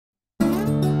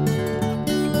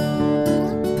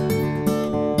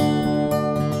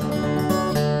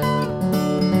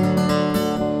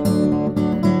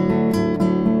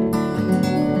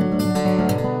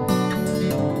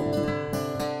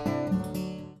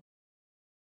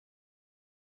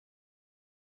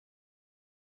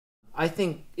I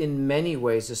think in many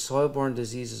ways the soil-borne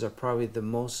diseases are probably the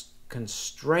most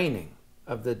constraining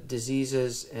of the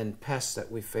diseases and pests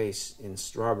that we face in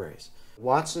strawberries.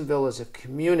 Watsonville is a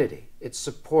community. It's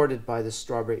supported by the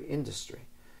strawberry industry.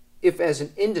 If as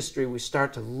an industry we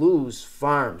start to lose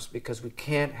farms because we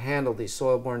can't handle these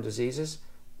soil-borne diseases,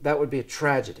 that would be a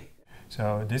tragedy.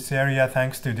 So this area,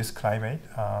 thanks to this climate,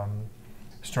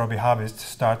 strawberry harvest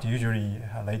starts usually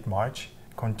late March,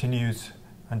 continues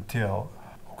until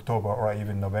October or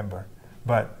even November.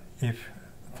 But if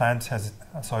plants has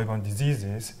soil-borne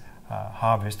diseases,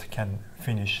 harvest can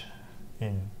finish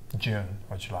in June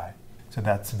or July. So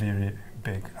that's very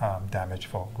big damage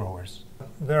for growers.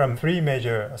 There are three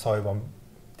major soil-borne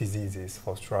diseases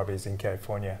for strawberries in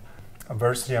California.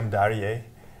 Vertium dariae,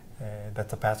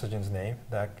 that's a pathogen's name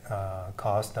that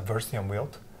caused the vertium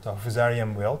wilt. So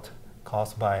Fusarium wilt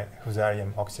caused by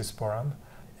Fusarium oxysporum,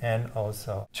 and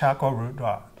also charcoal root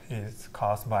rot is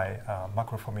caused by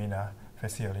Macrophomina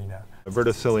fasciolina.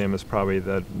 Verticillium is probably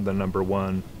the number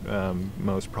one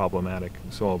most problematic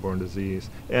soil-borne disease.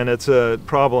 And it's a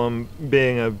problem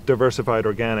being a diversified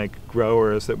organic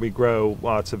grower is that we grow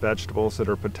lots of vegetables that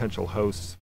are potential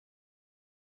hosts.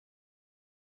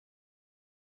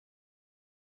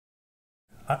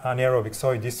 Anaerobic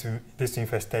soil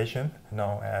disinfestation,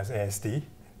 known as ASD,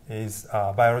 is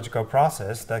a biological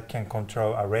process that can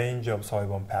control a range of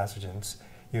soil-borne pathogens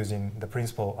using the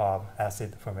principle of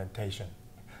acid fermentation.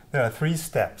 There are three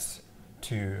steps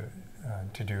to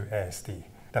do ASD.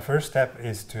 The first step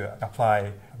is to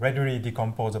apply readily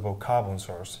decomposable carbon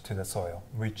source to the soil,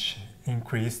 which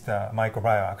increase the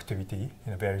microbial activity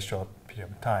in a very short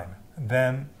period of time.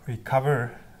 Then we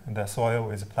cover the soil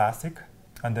with plastic.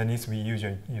 Underneath we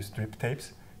usually use drip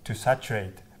tapes to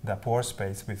saturate the pore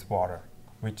space with water,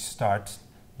 which starts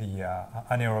the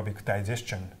anaerobic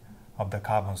digestion of the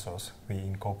carbon source we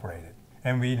incorporated.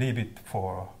 And we leave it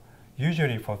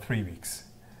usually for 3 weeks,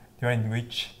 during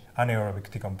which anaerobic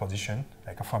decomposition,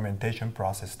 like a fermentation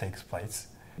process, takes place.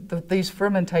 These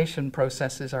fermentation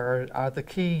processes are the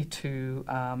key to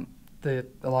a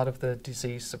lot of the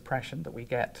disease suppression that we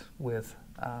get with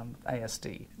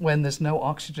ASD. When there's no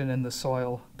oxygen in the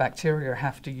soil, bacteria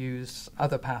have to use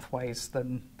other pathways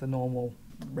than the normal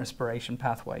respiration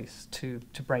pathways to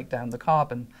break down the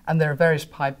carbon. And there are various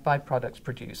byproducts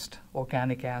produced,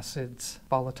 organic acids,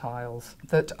 volatiles,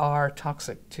 that are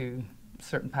toxic to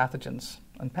certain pathogens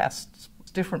and pests.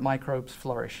 Different microbes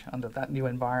flourish under that new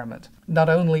environment. Not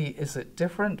only is it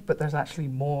different, but there's actually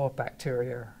more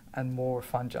bacteria and more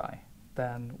fungi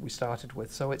than we started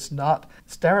with. So it's not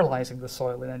sterilizing the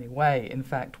soil in any way. In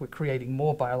fact, we're creating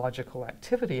more biological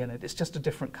activity in it. It's just a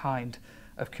different kind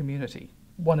of community.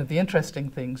 One of the interesting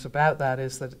things about that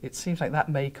is that it seems like that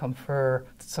may confer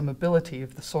some ability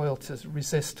of the soil to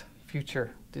resist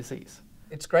future disease.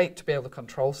 It's great to be able to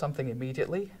control something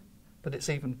immediately, but it's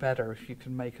even better if you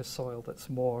can make a soil that's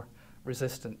more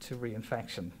resistant to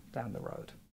reinfection down the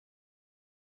road.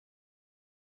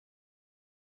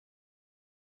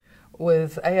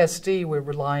 With ASD, we're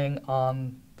relying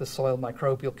on the soil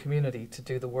microbial community to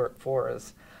do the work for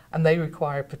us, and they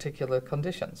require particular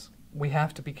conditions. We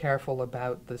have to be careful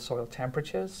about the soil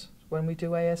temperatures when we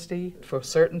do ASD. For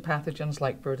certain pathogens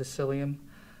like verticillium,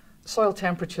 soil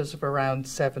temperatures of around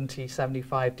 70,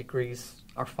 75 degrees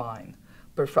are fine.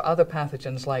 But for other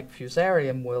pathogens like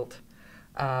Fusarium wilt,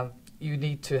 you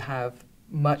need to have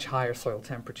much higher soil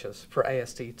temperatures for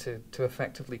ASD to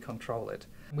effectively control it.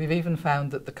 We've even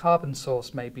found that the carbon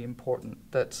source may be important,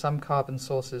 that some carbon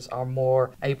sources are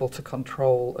more able to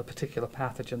control a particular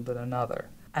pathogen than another.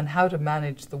 And how to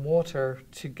manage the water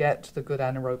to get the good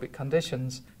anaerobic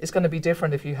conditions is going to be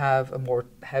different if you have a more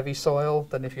heavy soil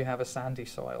than if you have a sandy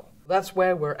soil. That's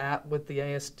where we're at with the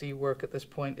ASD work at this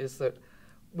point, is that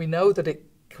we know that it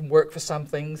can work for some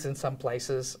things in some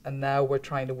places, and now we're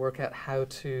trying to work out how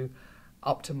to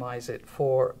optimize it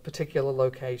for particular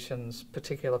locations,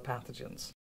 particular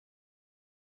pathogens.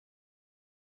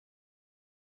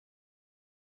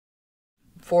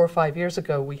 Four or 5 years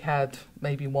ago, we had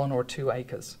maybe 1 or 2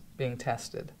 acres being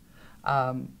tested.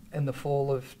 In the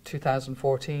fall of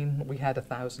 2014, we had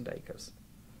 1,000 acres,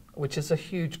 which is a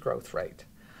huge growth rate.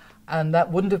 And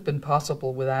that wouldn't have been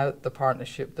possible without the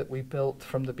partnership that we built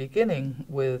from the beginning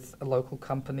with a local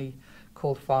company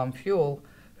called Farm Fuel,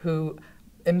 who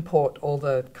import all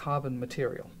the carbon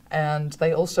material. And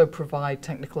they also provide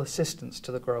technical assistance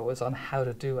to the growers on how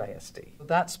to do ASD.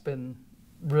 That's been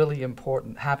really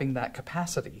important, having that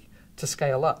capacity to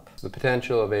scale up. The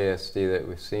potential of ASD that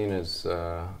we've seen is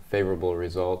favorable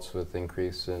results with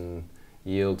increase in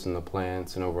yields in the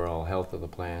plants and overall health of the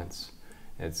plants.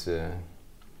 It's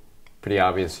pretty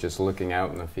obvious just looking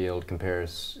out in the field,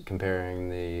 comparing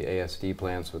the ASD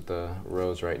plants with the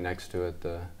rows right next to it,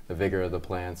 the vigor of the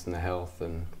plants and the health,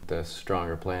 and the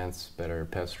stronger plants, better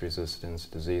pest resistance,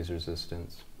 disease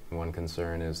resistance. One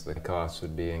concern is the cost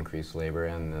would be increased labor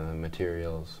and the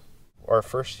materials. Our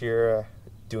first year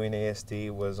doing ASD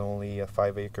was only a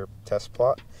 5-acre test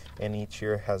plot, and each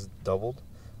year has doubled.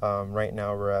 Right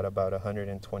now we're at about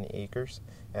 120 acres,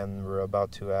 and we're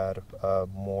about to add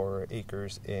more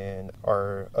acres in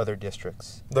our other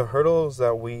districts. The hurdles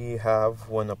that we have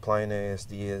when applying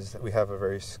ASD is that we have a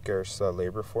very scarce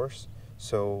labor force.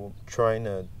 So trying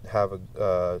to have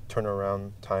a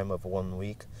turnaround time of 1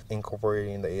 week,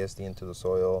 incorporating the ASD into the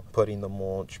soil, putting the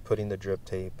mulch, putting the drip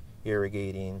tape,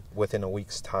 irrigating within a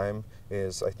week's time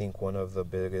is, I think, one of the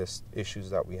biggest issues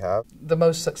that we have. The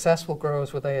most successful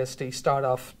growers with ASD start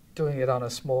off doing it on a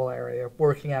small area,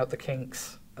 working out the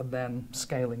kinks, and then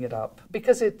scaling it up.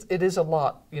 Because it is a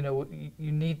lot, you know,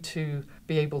 you need to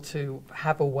be able to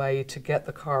have a way to get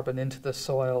the carbon into the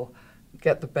soil,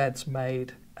 get the beds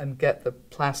made, and get the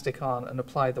plastic on and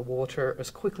apply the water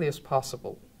as quickly as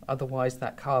possible. Otherwise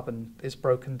that carbon is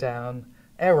broken down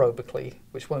aerobically,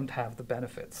 which won't have the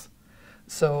benefits.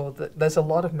 So there's a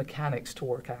lot of mechanics to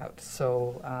work out.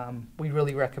 So we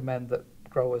really recommend that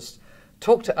growers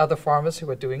talk to other farmers who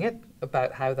are doing it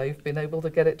about how they've been able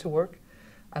to get it to work,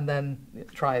 and then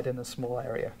try it in a small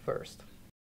area first.